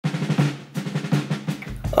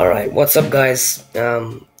Alright, what's up guys?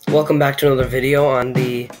 Welcome back to another video on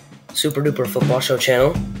the Super Duper Football Show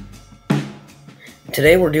channel.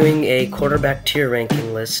 Today we're doing a quarterback tier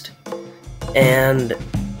ranking list, and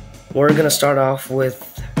we're going to start off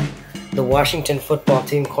with the Washington football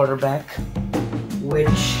team quarterback, which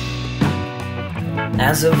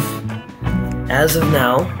as of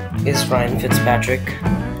now is Ryan Fitzpatrick,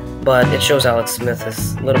 but it shows Alex Smith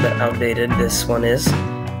is a little bit outdated, this one is.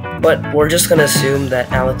 But we're just going to assume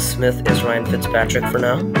that Alex Smith is Ryan Fitzpatrick for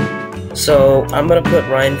now. So I'm going to put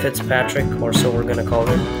Ryan Fitzpatrick, or so we're going to call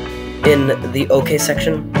him, in the OK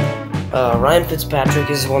section. Ryan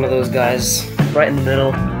Fitzpatrick is one of those guys right in the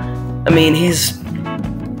middle. I mean, he's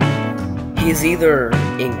either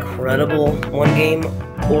incredible one game,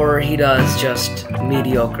 or he does just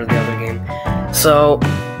mediocre the other game. So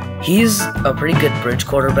he's a pretty good bridge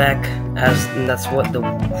quarterback, and that's what the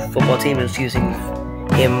football team is using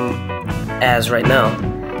him as right now.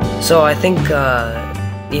 So I think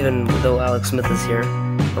even though Alex Smith is here,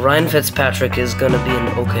 Ryan Fitzpatrick is going to be an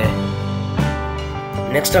OK.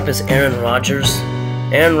 Next up is Aaron Rodgers.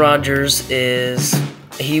 Aaron Rodgers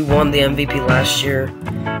he won the MVP last year.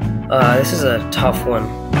 This is a tough one.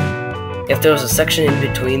 If there was a section in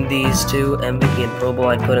between these two, MVP and Pro Bowl,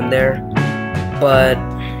 I'd put him there. But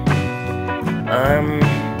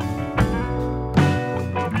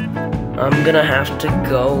I'm gonna have to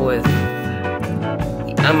go with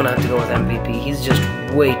MVP. He's just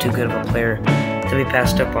way too good of a player to be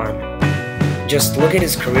passed up on. Just look at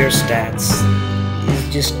his career stats.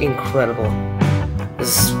 He's just incredible.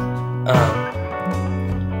 He's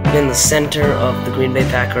been the center of the Green Bay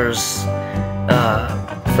Packers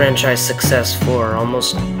franchise success for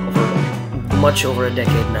much over a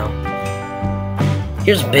decade now.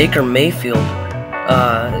 Here's Baker Mayfield,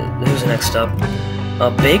 who's next up.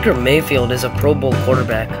 Baker Mayfield is a Pro Bowl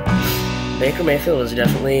quarterback. Baker Mayfield is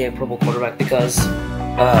definitely a Pro Bowl quarterback because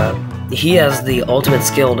he has the ultimate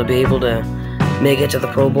skill to be able to make it to the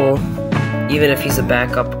Pro Bowl. Even if he's a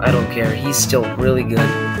backup, I don't care. He's still really good.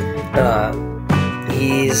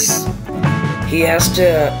 He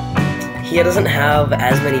doesn't have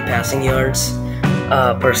as many passing yards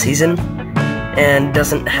per season, and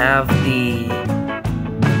doesn't have the,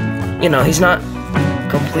 he's not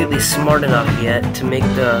completely smart enough yet to make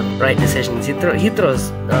the right decisions. He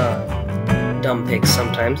throws dumb picks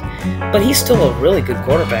sometimes, but he's still a really good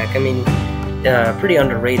quarterback. I mean, pretty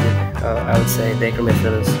underrated, I would say, Baker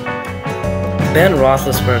Mayfield is. Ben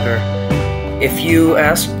Roethlisberger. If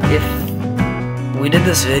we did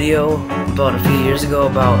this video about a few years ago,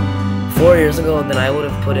 about 4 years ago, then I would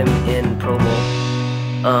have put him in Pro Bowl.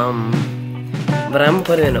 But I'm gonna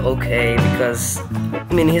put him in OK because,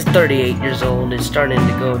 I mean, he's 38 years old, he's starting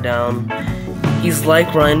to go down. He's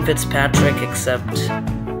like Ryan Fitzpatrick, except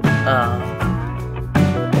a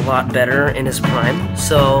lot better in his prime.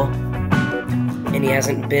 So, and he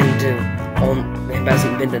hasn't been to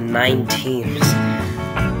 9 teams,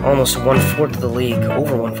 almost 1/4 of the league,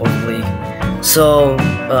 over 1/4 of the league. So,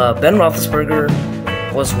 Ben Roethlisberger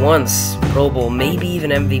was once Pro Bowl, maybe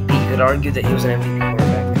even MVP. You could argue that he was an MVP quarterback.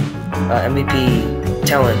 MVP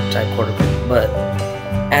talent type quarterback, but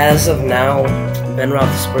as of now, Ben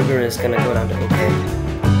Roethlisberger is going to go down to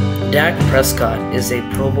OK. Dak Prescott is a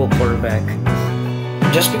Pro Bowl quarterback.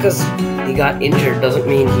 Just because he got injured doesn't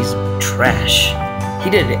mean he's trash. He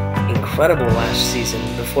did incredible last season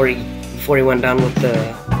before he went down with the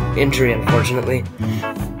injury, unfortunately.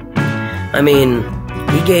 I mean,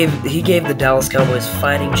 he gave the Dallas Cowboys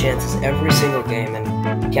fighting chances every single game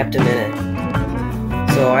and kept him in it.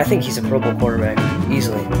 So I think he's a Pro Bowl quarterback,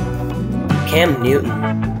 easily. Cam Newton.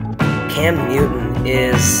 Cam Newton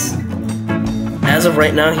is, as of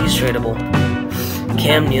right now, he's tradable.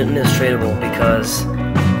 Cam Newton is tradable because,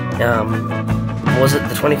 was it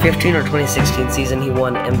the 2015 or 2016 season he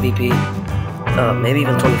won MVP? Maybe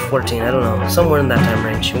even 2014, I don't know. Somewhere in that time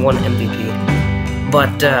range, he won MVP.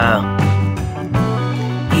 But,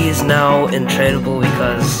 he is now tradable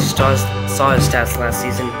because saw his stats last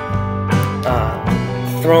season.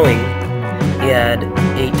 Throwing, he had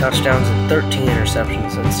 8 touchdowns and 13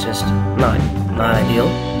 interceptions. So it's just not ideal.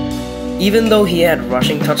 Even though he had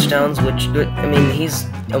rushing touchdowns, which, I mean, he's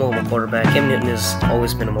a mobile quarterback. Cam Newton has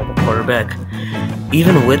always been a mobile quarterback.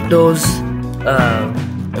 Even with those,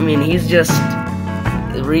 I mean, he's just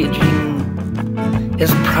reaching,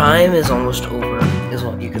 his prime is almost over, is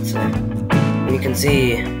what you could say. And you can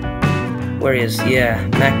see where he is. Yeah,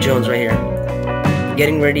 Mac Jones right here,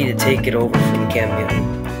 getting ready to take it over from Cam Newton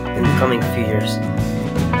in the coming few years.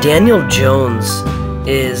 Daniel Jones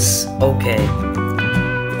is OK.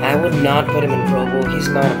 I would not put him in Pro Bowl. He's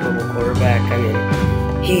not a Pro Bowl quarterback. I mean,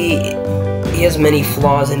 he he has many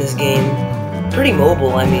flaws in his game. Pretty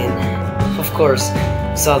mobile, I mean, of course,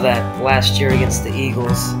 saw that last year against the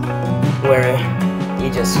Eagles, where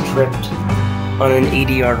he just tripped on an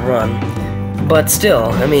 80-yard run. But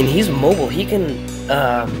still, I mean, he's mobile. He can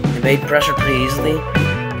evade pressure pretty easily.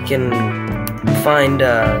 He can find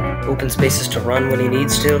open spaces to run when he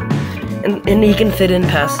needs to, and he can fit in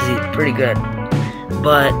passes pretty good.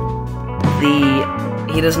 But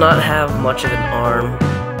he does not have much of an arm,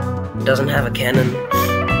 doesn't have a cannon,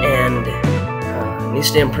 and needs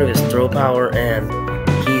to improve his throw power, and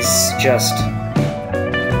he's just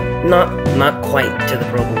not quite to the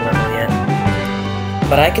Pro Bowl level yet.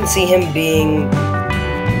 But I can see him being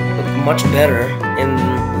much better in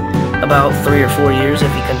about 3 or 4 years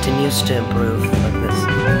if he continues to improve like this.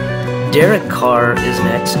 Derek Carr is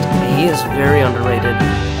next. He is very underrated.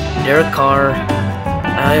 Derek Carr,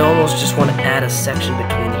 I almost just want to add a section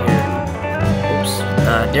between here.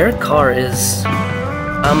 Oops. Derek Carr is,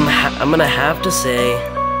 I'm gonna have to say,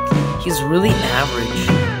 he's really average.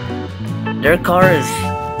 Derek Carr is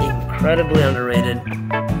incredibly underrated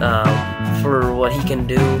for what he can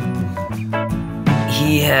do.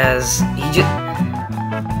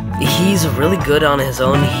 He's really good on his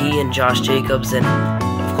own. He and Josh Jacobs and,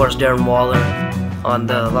 of course, Darren Waller on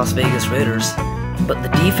the Las Vegas Raiders. But the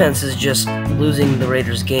defense is just losing the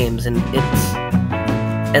Raiders games, and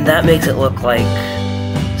that makes it look like,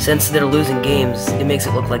 since they're losing games, it makes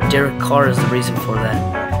it look like Derek Carr is the reason for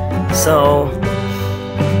that. So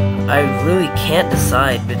I really can't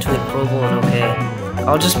decide between Pro Bowl and okay.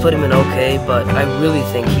 I'll just put him in okay, but I really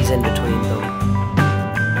think he's in between though.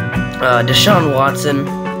 Deshaun Watson,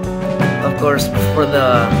 of course, for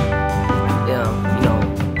the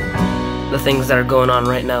the things that are going on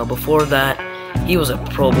right now. Before that, he was a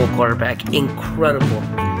Pro Bowl quarterback, incredible,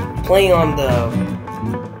 playing on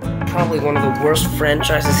probably one of the worst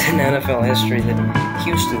franchises in NFL history, the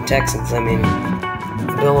Houston Texans. I mean,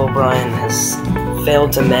 Bill O'Brien has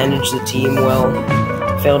failed to manage the team well,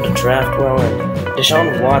 failed to draft well, and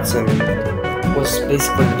Deshaun Watson was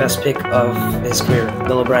basically the best pick of his career,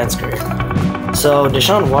 Bill O'Brien's career. So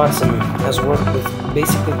Deshaun Watson has worked with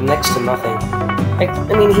basically next to nothing.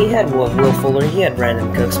 I mean, he had Will Fuller, he had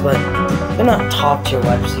Brandon Cooks, but they're not top-tier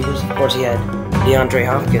wide receivers. Of course, he had DeAndre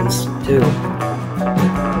Hopkins, too.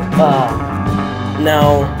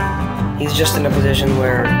 Now, he's just in a position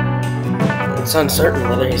where it's uncertain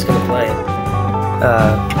whether he's going to play.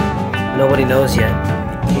 Nobody knows yet.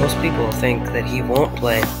 Most people think that he won't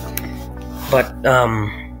play. But,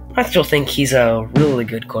 I still think he's a really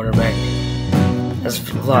good quarterback. Has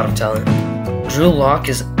a lot of talent. Drew Lock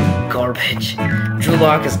is garbage. Drew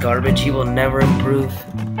Lock is garbage. He will never improve.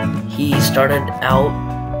 He started out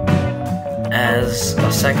as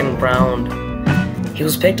a second round. He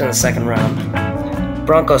was picked in the second round.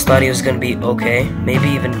 Broncos thought he was going to be okay, maybe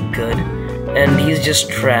even good, and he's just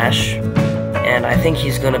trash. And I think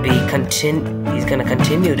he's going to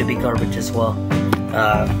continue to be garbage as well.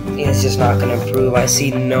 He's just not going to improve. I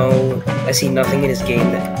see nothing in his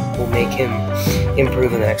game that will make him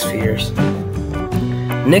improve in the next few years.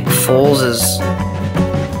 Nick Foles is,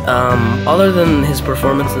 other than his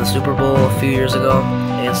performance in the Super Bowl a few years ago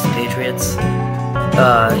against the Patriots,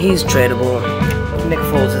 he's tradable. Nick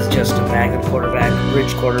Foles is just a magnet quarterback,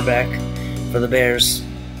 rich quarterback for the Bears.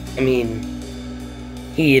 I mean,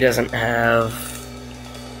 he's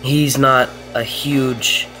not a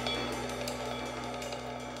huge,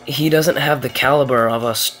 he doesn't have the caliber of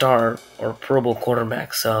a star or Pro Bowl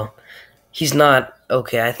quarterback, so he's not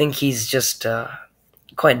okay. I think he's just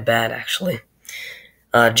quite bad, actually.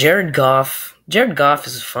 Jared Goff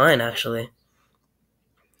is fine, actually.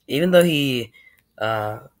 Even though he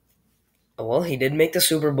did make the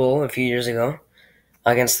Super Bowl a few years ago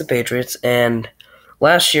against the Patriots, and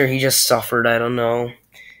last year he just suffered. I don't know.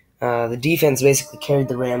 The defense basically carried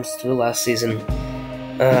the Rams through last season.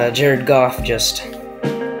 Jared Goff just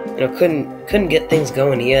couldn't get things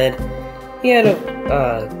going. He had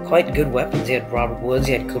quite good weapons. He had Robert Woods,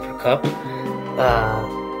 he had Cooper Kupp,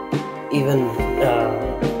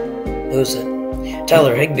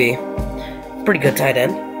 Tyler Higbee, pretty good tight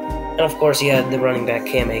end, and of course he had the running back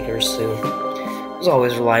Cam Akers, who was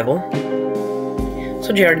always reliable.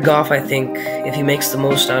 So Jared Goff, I think, if he makes the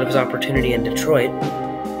most out of his opportunity in Detroit,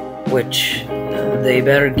 which they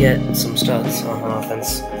better get some studs on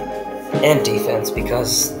offense and defense,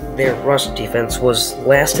 because their rush defense was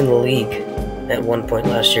last in the league at one point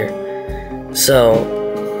last year. So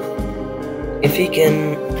if he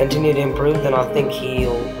can continue to improve, then I think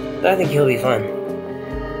he'll be fine.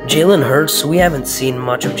 Jalen Hurts, we haven't seen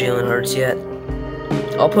much of Jalen Hurts yet.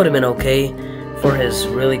 I'll put him in okay for his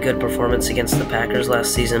really good performance against the Packers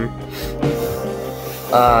last season.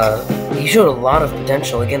 He showed a lot of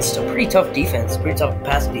potential against a pretty tough defense, pretty tough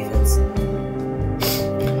pass defense.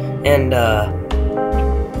 And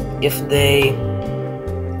if they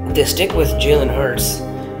stick with Jalen Hurts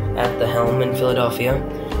at the helm in Philadelphia,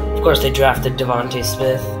 of course they drafted Devontae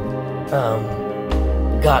Smith,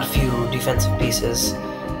 got a few defensive pieces,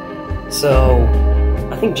 so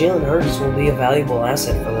I think Jalen Hurts will be a valuable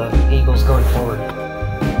asset for the Eagles going forward.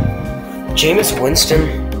 Jameis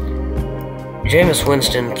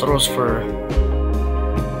Winston throws for...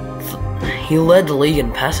 He led the league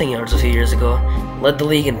in passing yards a few years ago, led the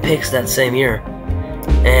league in picks that same year,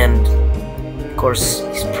 and of course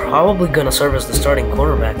he's probably going to serve as the starting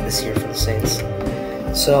quarterback this year for the Saints.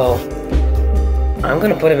 So I'm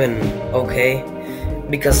going to put him in okay,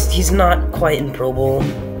 because he's not quite in Pro Bowl.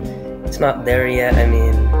 It's not there yet. I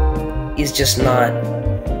mean, he's just not...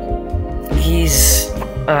 He's...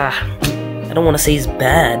 I don't want to say he's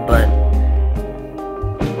bad, but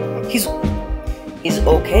he's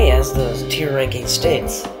okay, as the tier ranking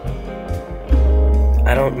states.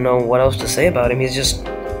 I don't know what else to say about him. He's just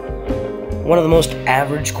one of the most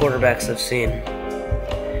average quarterbacks I've seen.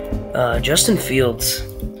 Justin Fields,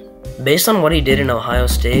 based on what he did in Ohio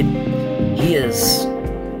State, he is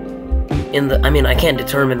in the... I mean, I can't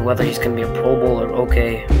determine whether he's going to be a Pro Bowl or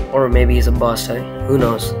okay, or maybe he's a bust. Who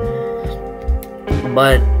knows?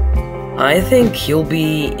 But I think he'll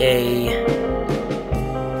be a...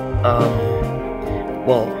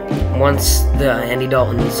 well, once the Andy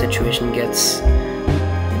Dalton situation gets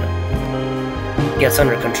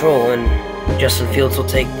under control, and Justin Fields will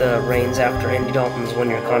take the reins after Andy Dalton's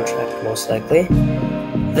one-year contract, most likely,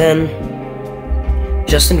 then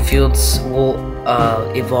Justin Fields will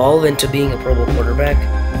evolve into being a Pro Bowl quarterback.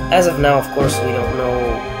 As of now, of course, we don't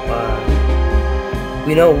know.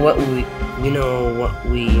 We know what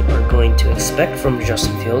we are going to expect from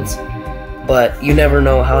Justin Fields, but you never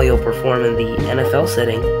know how he'll perform in the NFL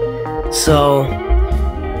setting. So,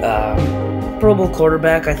 Pro Bowl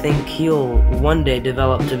quarterback, I think he'll one day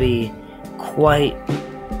develop to be quite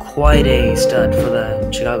a stud for the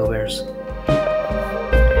Chicago Bears.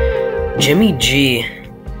 Jimmy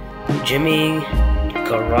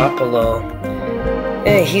Garoppolo,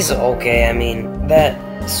 he's okay. I mean, that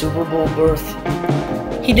Super Bowl berth,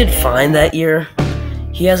 he did fine that year.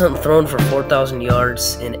 He hasn't thrown for 4,000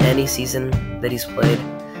 yards in any season that he's played.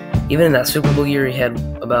 Even in that Super Bowl year, he had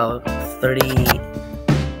about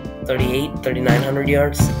 3,900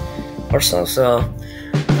 yards or so. So,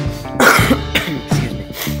 excuse me.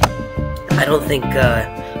 I don't think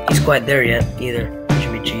he's quite there yet either.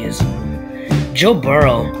 Jimmy G is. Joe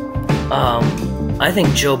Burrow. I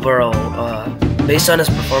think Joe Burrow, based on his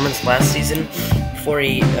performance last season, before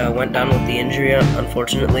he went down with the injury,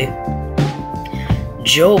 unfortunately,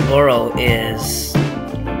 Joe Burrow is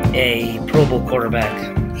a Pro Bowl quarterback.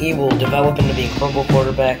 He will develop into being a Pro Bowl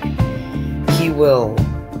quarterback. He will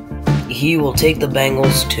take the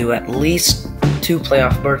Bengals to at least 2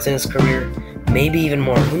 playoff berths in his career, maybe even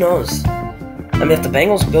more. Who knows? I mean, if the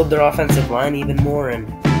Bengals build their offensive line even more, and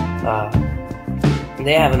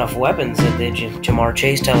they have enough weapons, Jamar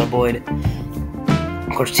Chase, Tyler Boyd,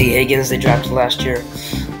 of course T. Higgins they drafted last year.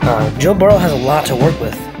 Joe Burrow has a lot to work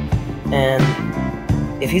with, and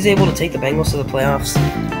if he's able to take the Bengals to the playoffs,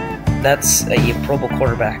 that's a Pro Bowl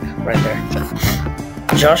quarterback right there.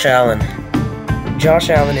 Josh Allen. Josh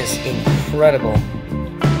Allen is incredible.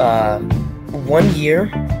 1 year,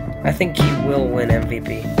 I think he will win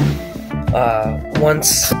MVP.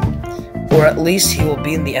 Once, or at least he will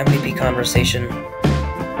be in the MVP conversation.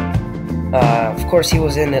 Of course, he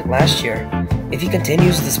was in it last year. If he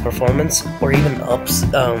continues this performance, or even ups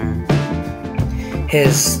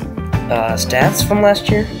his stats from last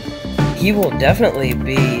year, he will definitely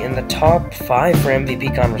be in the top 5 for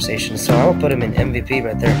MVP conversation. So I will put him in MVP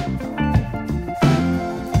right there.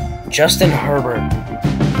 Justin Herbert,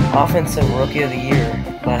 Offensive Rookie of the Year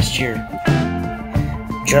last year.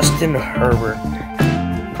 Justin Herbert,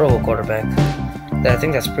 Pro Bowl quarterback. I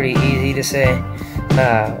think that's pretty easy to say.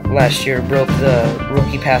 Last year broke the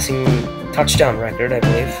rookie passing touchdown record, I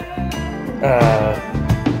believe.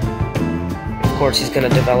 Of course, he's going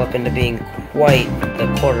to develop into being quite the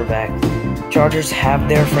quarterback. Chargers have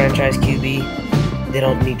their franchise QB. They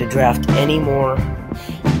don't need to draft any more.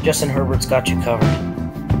 Justin Herbert's got you covered.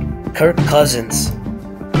 Kirk Cousins.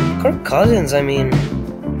 I mean,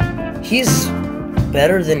 he's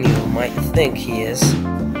better than you might think he is.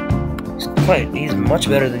 He's much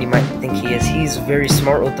better than you might think he is. He's very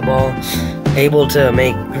smart with the ball, able to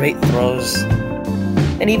make great throws,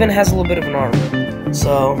 and even has a little bit of an arm.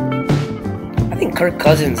 So, I think Kirk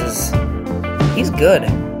Cousins he's good.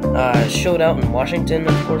 Showed out in Washington,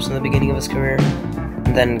 of course, in the beginning of his career.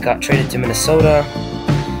 then got traded to Minnesota.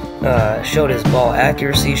 Showed his ball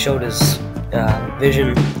accuracy, showed his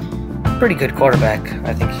vision. Pretty good quarterback,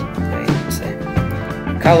 I think you'd say.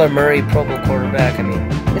 Kyler Murray, Pro Bowl quarterback. I mean,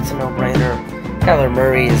 it's a no-brainer. Kyler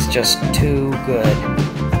Murray is just too good.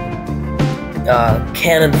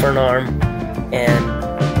 Cannon for an arm,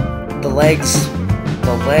 and the legs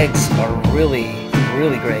are really,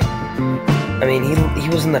 really great. I mean, he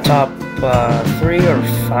was in the top 3 or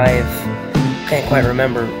 5, can't quite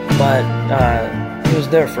remember, but he was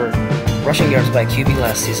there for rushing yards by QB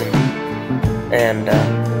last season. And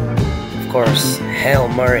of course, Hail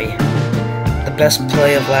Murray, the best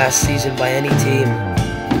play of last season by any team,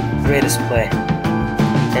 greatest play.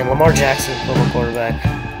 And Lamar Jackson, Pro Bowl quarterback.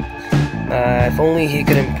 If only he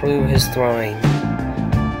could improve his throwing.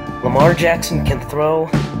 Lamar Jackson can throw,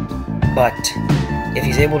 but if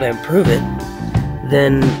he's able to improve it,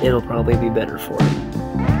 then it'll probably be better for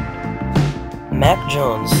him. Mac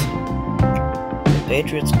Jones, the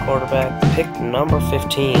Patriots quarterback, pick number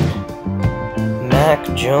 15. Mac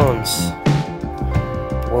Jones.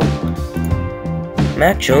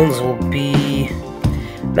 Mac Jones will be...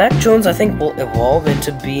 Mac Jones, I think, will evolve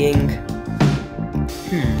into being...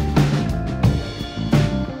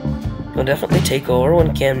 He'll definitely take over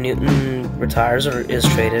when Cam Newton retires or is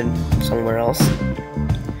traded somewhere else.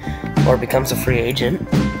 Or becomes a free agent.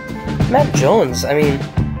 Mac Jones, I mean,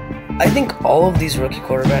 I think all of these rookie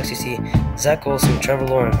quarterbacks you see, Zach Wilson, Trevor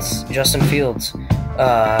Lawrence, Justin Fields,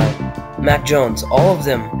 Mac Jones, all of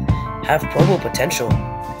them have Pro Bowl potential.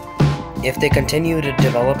 If they continue to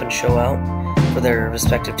develop and show out for their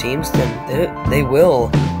respective teams, then they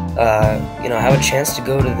will, have a chance to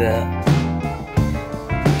go to the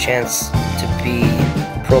chance to be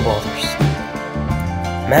Pro Bowlers.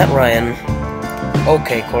 Matt Ryan,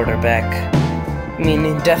 okay quarterback. I mean,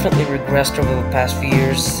 he definitely regressed over the past few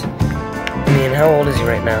years. I mean, how old is he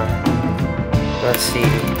right now? Let's see.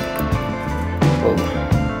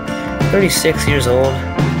 36 years old.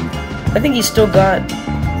 I think he's still got,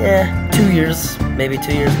 2 years, maybe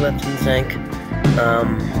 2 years left in the tank.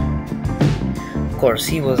 Of course,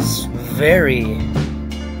 he was very,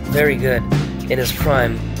 very good in his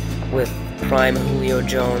prime with prime Julio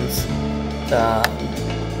Jones.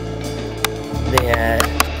 They had,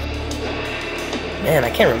 I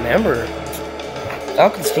can't remember.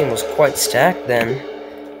 Falcons team was quite stacked then.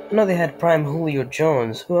 I know they had prime Julio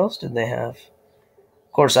Jones. Who else did they have?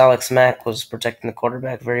 Of course, Alex Mack was protecting the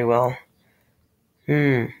quarterback very well.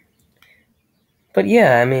 But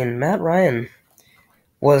yeah, I mean, Matt Ryan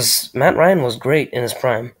was great in his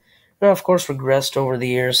prime. Now, of course, regressed over the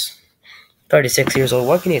years. 36 years old.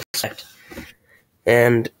 What can you expect?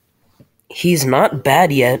 And he's not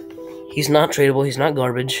bad yet. He's not tradable. He's not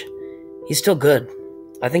garbage. He's still good.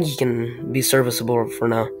 I think he can be serviceable for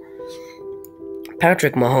now.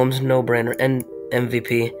 Patrick Mahomes, no-brainer, and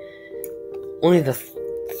MVP. Only the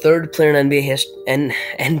third player in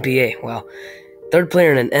third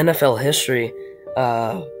player in NFL history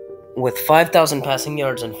with 5,000 passing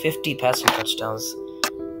yards and 50 passing touchdowns.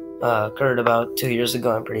 Occurred about 2 years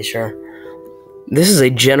ago, I'm pretty sure. This is a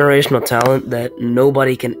generational talent that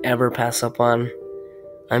nobody can ever pass up on.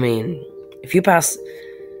 I mean, if you pass...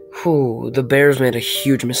 the Bears made a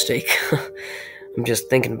huge mistake. I'm just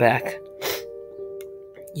thinking back.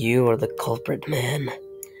 You are the culprit, man.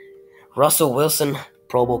 Russell Wilson,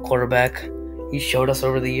 Pro Bowl quarterback. He showed us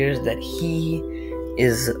over the years that he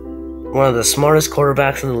is one of the smartest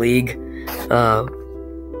quarterbacks in the league.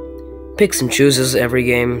 Picks and chooses every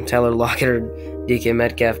game. Tyler Lockett or DK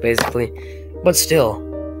Metcalf, basically. But still,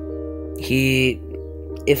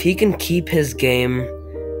 if he can keep his game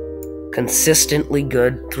consistently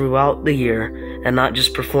good throughout the year and not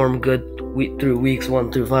just perform good through weeks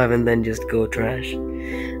 1 through 5 and then just go trash,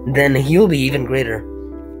 then he'll be even greater.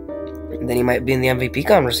 Then he might be in the MVP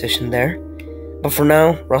conversation there. But for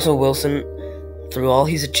now, Russell Wilson, through all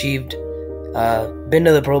he's achieved, been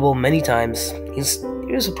to the Pro Bowl many times. He's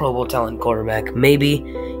a Pro Bowl talent quarterback. Maybe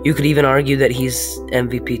you could even argue that he's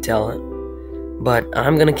MVP talent. But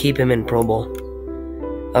I'm going to keep him in Pro Bowl.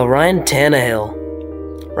 Ryan Tannehill.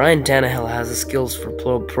 Ryan Tannehill has the skills for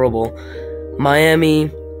Pro Bowl. Miami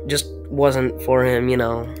just wasn't for him,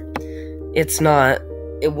 It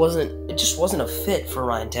just wasn't a fit for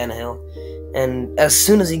Ryan Tannehill. And as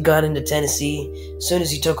soon as he got into Tennessee, as soon as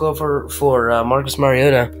he took over for Marcus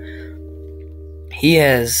Mariota, he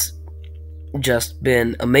has just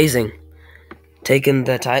been amazing. Taking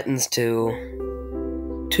the Titans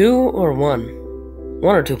to 2 or 1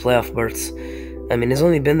 or 2 playoff berths. I mean, he's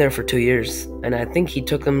only been there for 2 years, and I think he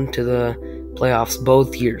took them to the playoffs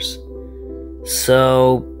both years.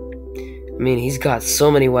 So, I mean, he's got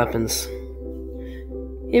so many weapons.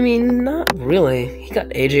 I mean, not really. He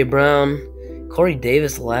got A.J. Brown. Corey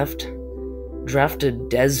Davis left. Drafted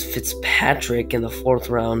Dez Fitzpatrick in the 4th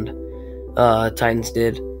round. Titans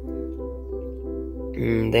did.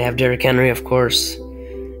 They have Derrick Henry, of course.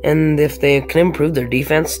 And if they can improve their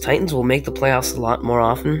defense, Titans will make the playoffs a lot more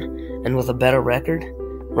often, and with a better record.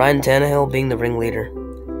 Ryan Tannehill being the ringleader.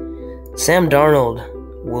 Sam Darnold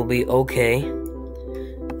will be okay.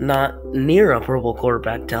 Not near a Pro Bowl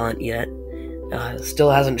quarterback talent yet. Still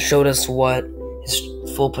hasn't showed us what his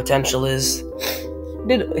full potential is.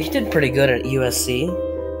 He did pretty good at USC.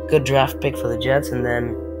 Good draft pick for the Jets, and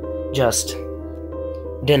then just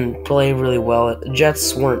didn't play really well.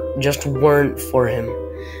 Jets weren't for him.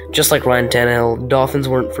 Just like Ryan Tannehill. Dolphins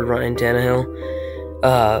weren't for Ryan Tannehill.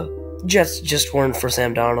 Jets just weren't for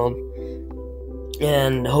Sam Darnold.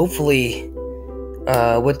 And hopefully,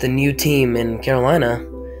 with the new team in Carolina,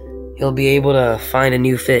 he'll be able to find a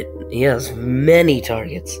new fit. He has many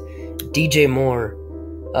targets. DJ Moore,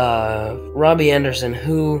 Robbie Anderson,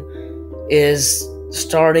 who is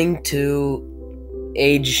starting to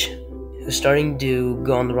age, who's starting to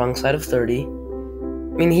go on the wrong side of 30. I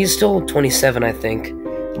mean, he's still 27, I think,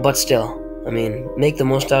 but still, I mean, make the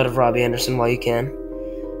most out of Robbie Anderson while you can.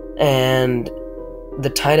 And the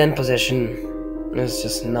tight end position is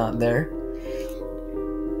just not there.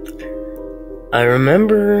 I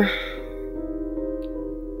remember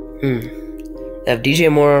they have DJ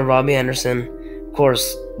Moore and Robbie Anderson. Of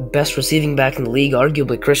course, best receiving back in the league,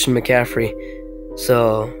 arguably Christian McCaffrey.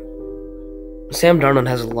 So, Sam Darnold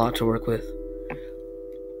has a lot to work with.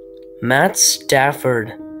 Matt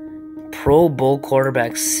Stafford, Pro Bowl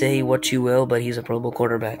quarterback. Say what you will, but he's a Pro Bowl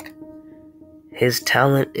quarterback. His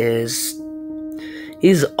talent he's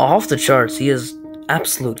off the charts. He is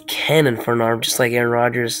absolute cannon for an arm, just like Aaron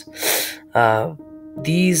Rodgers.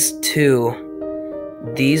 These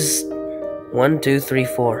 1, 2, 3,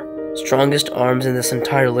 4 strongest arms in this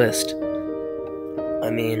entire list. I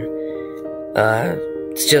mean,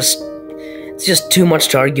 it's just too much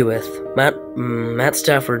to argue with. Matt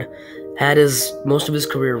Stafford had most of his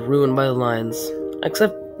career ruined by the Lions,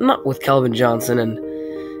 except not with Calvin Johnson and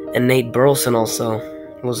Nate Burleson. Also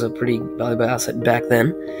was a pretty valuable asset back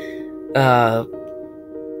then.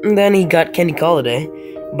 And then he got Kenny Golladay,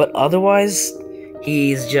 but otherwise,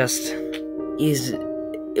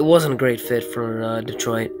 it wasn't a great fit for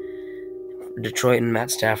Detroit and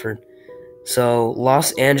Matt Stafford. So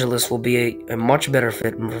Los Angeles will be a much better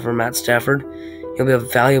fit for Matt Stafford. He'll be a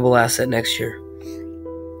valuable asset next year.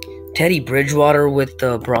 Teddy Bridgewater with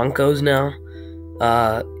the Broncos now.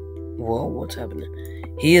 Whoa, what's happening?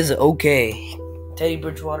 He is okay. Teddy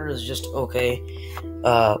Bridgewater is just okay.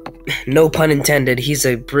 No pun intended. He's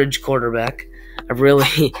a bridge quarterback.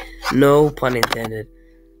 No pun intended.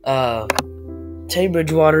 Teddy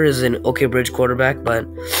Bridgewater is an okay bridge quarterback, but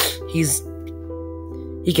he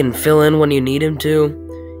can fill in when you need him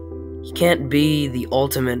to. He can't be the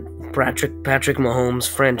ultimate Patrick Mahomes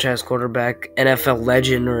franchise quarterback, NFL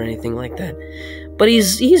legend, or anything like that. But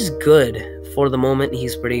he's good. For the moment,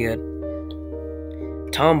 he's pretty good.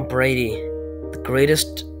 Tom Brady, the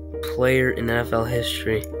greatest player in NFL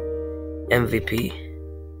history.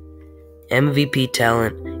 MVP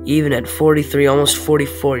talent, even at 43, almost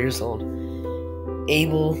 44 years old.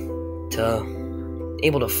 Able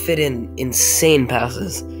to fit in insane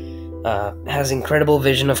passes. Has incredible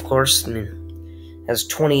vision, of course. I mean, has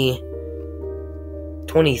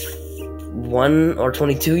 21 or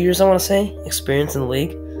 22 years, I want to say, experience in the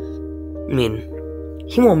league. I mean,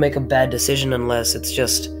 he won't make a bad decision unless it's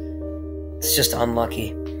just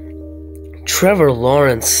unlucky. Trevor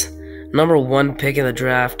Lawrence, number 1 pick in the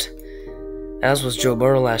draft, as was Joe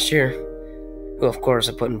Burrow last year, who of course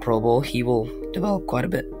I put in Pro Bowl. He will develop quite a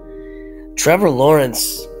bit. Trevor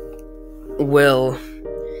Lawrence will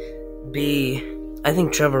be, I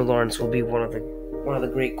think Trevor Lawrence will be one of the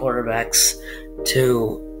great quarterbacks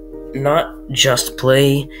to not just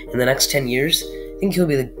play in the next 10 years. I think he'll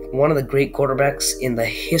be one of the great quarterbacks in the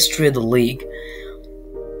history of the league.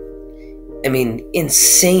 I mean,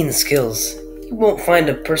 insane skills. You won't find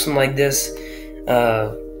a person like this.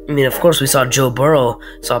 I mean, of course, we saw Joe Burrow,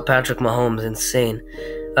 saw Patrick Mahomes, insane.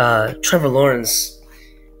 Trevor Lawrence,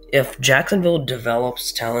 if Jacksonville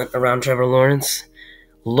develops talent around Trevor Lawrence,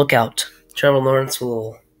 look out. Trevor Lawrence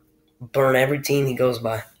will burn every team he goes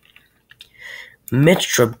by. Mitch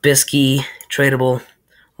Trubisky, tradable,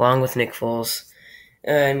 along with Nick Foles.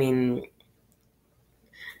 I mean,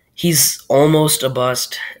 he's almost a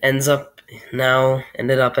bust. Ended up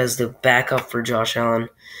as the backup for Josh Allen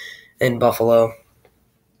in Buffalo.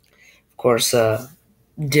 Of course,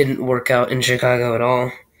 didn't work out in Chicago at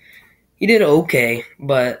all. He did okay,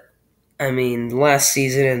 but I mean, last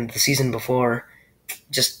season and the season before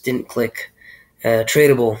just didn't click.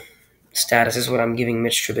 Tradable status is what I'm giving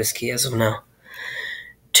Mitch Trubisky as of now.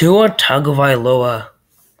 Tua Tagovailoa.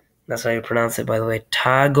 That's how you pronounce it, by the way.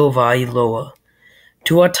 Tagovailoa.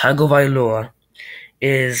 Tua Tagovailoa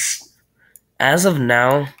is, as of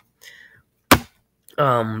now,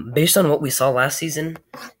 based on what we saw last season,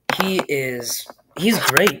 he's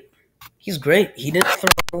great. He's great. He didn't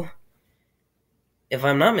throw, if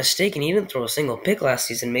I'm not mistaken, he didn't throw a single pick last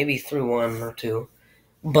season. Maybe he threw one or two.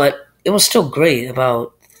 But it was still great.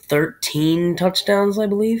 About 13 touchdowns, I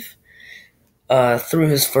believe, through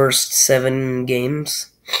his first 7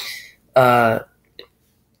 games. Carson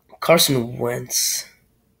Wentz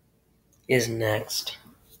is next.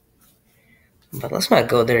 But let's not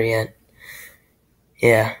go there yet.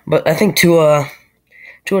 Yeah, but I think Tua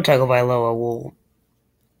Tagovailoa will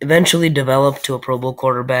eventually develop to a Pro Bowl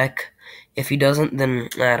quarterback. If he doesn't, then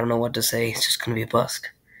I don't know what to say. It's just going to be a bust.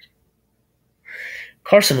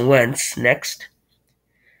 Carson Wentz next.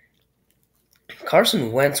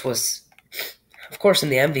 Carson Wentz was, of course, in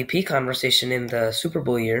the MVP conversation in the Super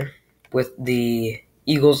Bowl year with the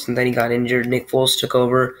Eagles, and then he got injured. Nick Foles took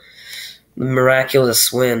over.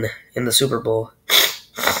 Miraculous win in the Super Bowl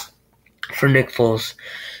for Nick Foles.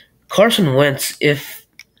 Carson Wentz, if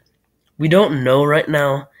we don't know right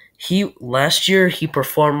now, last year he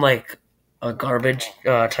performed like a garbage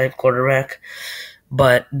type quarterback,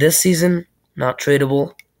 but this season, not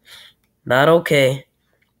tradable, not okay.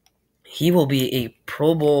 He will be a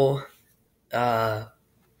Pro Bowl talent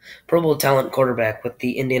quarterback with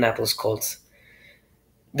the Indianapolis Colts.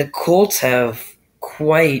 The Colts have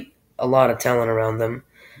quite a lot of talent around them.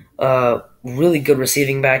 Really good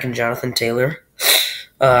receiving back in Jonathan Taylor.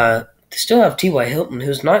 They still have T.Y. Hilton,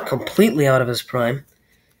 who's not completely out of his prime.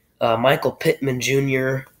 Michael Pittman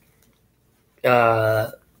Jr.,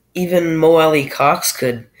 even Mo Alley Cox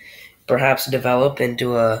could perhaps develop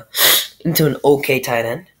into an okay tight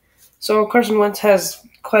end. So Carson Wentz has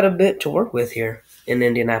quite a bit to work with here in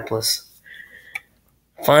Indianapolis.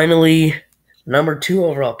 Finally, number 2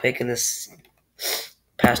 overall pick in this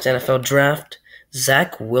past NFL draft,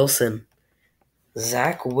 Zach Wilson.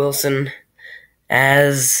 Zach Wilson,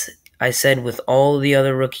 as I said with all the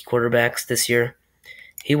other rookie quarterbacks this year,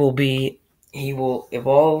 he will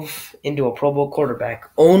evolve into a Pro Bowl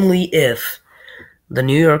quarterback only if the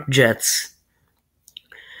New York Jets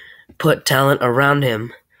put talent around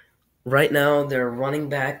him. Right now, their running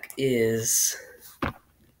back is...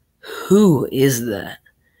 Who is that?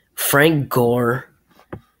 Frank Gore.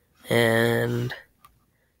 And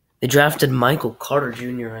they drafted Michael Carter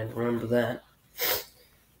Jr., I remember that.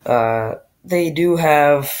 They don't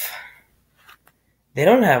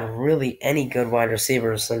have really any good wide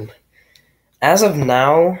receivers. And as of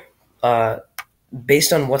now,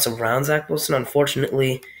 based on what's around Zach Wilson,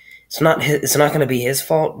 unfortunately, it's not going to be his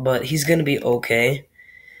fault, but he's going to be okay.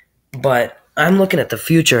 But I'm looking at the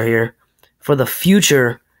future here. For the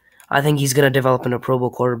future, I think he's going to develop into a Pro Bowl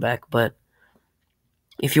quarterback. But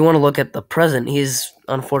if you want to look at the present, he's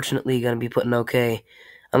unfortunately going to be put in okay,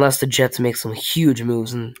 unless the Jets make some huge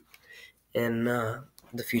moves in the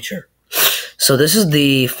future. So this is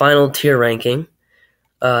the final tier ranking.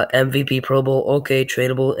 MVP, Pro Bowl, okay,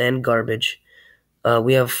 tradable, and garbage.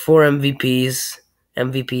 We have 4 MVPs,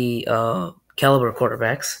 MVP caliber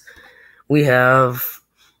quarterbacks. We have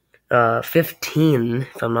 15,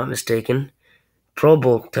 if I'm not mistaken, Pro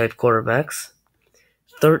Bowl type quarterbacks,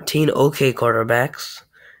 13 okay quarterbacks,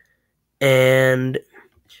 and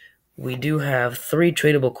we do have 3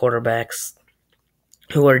 tradable quarterbacks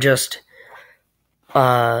who are just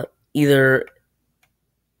either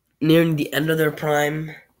nearing the end of their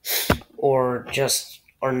prime or just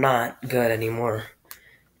are not good anymore.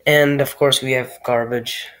 And of course we have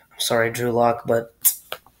garbage. I'm sorry, Drew Lock, but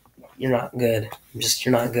you're not good.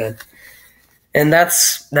 You're not good. And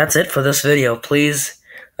that's it for this video. Please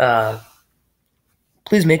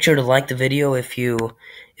make sure to like the video if you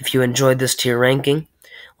enjoyed this tier ranking.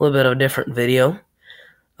 A little bit of a different video.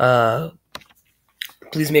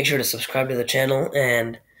 Please make sure to subscribe to the channel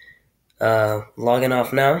and logging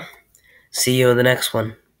off now. See you in the next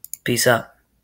one. Peace out.